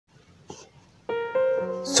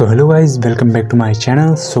So hello guys, welcome back to my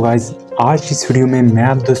channel. So guys, आज इस video में मैं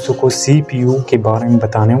आप दोस्तों को CPU के बारे में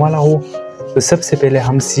बताने वाला हूँ। तो सबसे पहले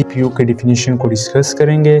हम CPU के डिफिनीशन को डिस्कस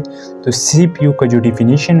करेंगे। तो CPU का जो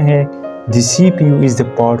डिफिनीशन है, the CPU is the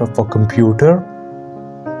part of a computer.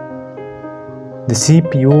 The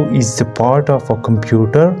CPU is the part of a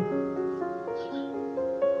computer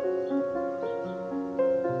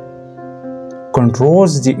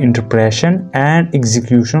controls the interpretation and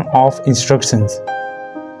execution of instructions.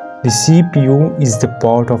 The CPU is the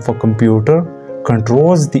part of a computer,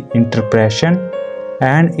 controls the interpretation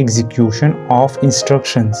and execution of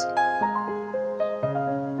instructions.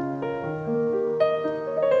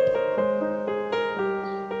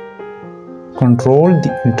 Control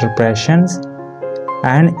the interpretations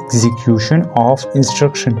and execution of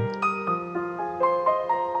instruction.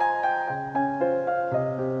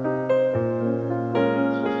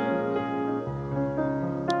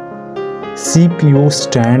 CPU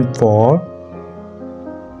stands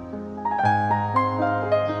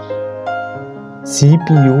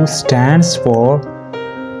for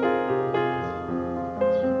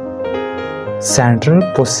Central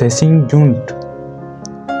Processing Unit.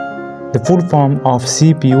 The full form of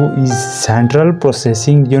CPU is Central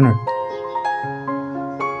Processing Unit,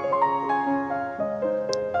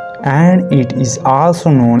 and it is also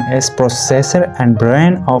known as processor and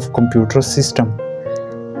brain of computer system.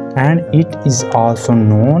 Processor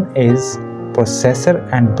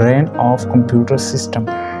and brain of computer system.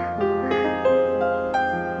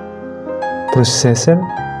 Processor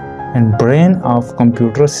and brain of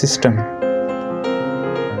computer system.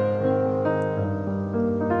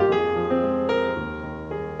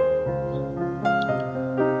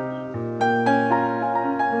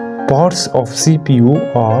 Parts of CPU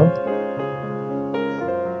are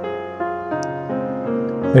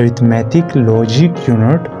arithmetic logic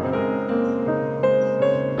unit,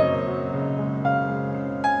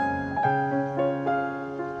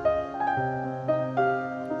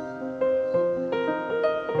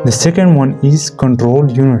 the second one is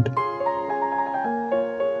control unit.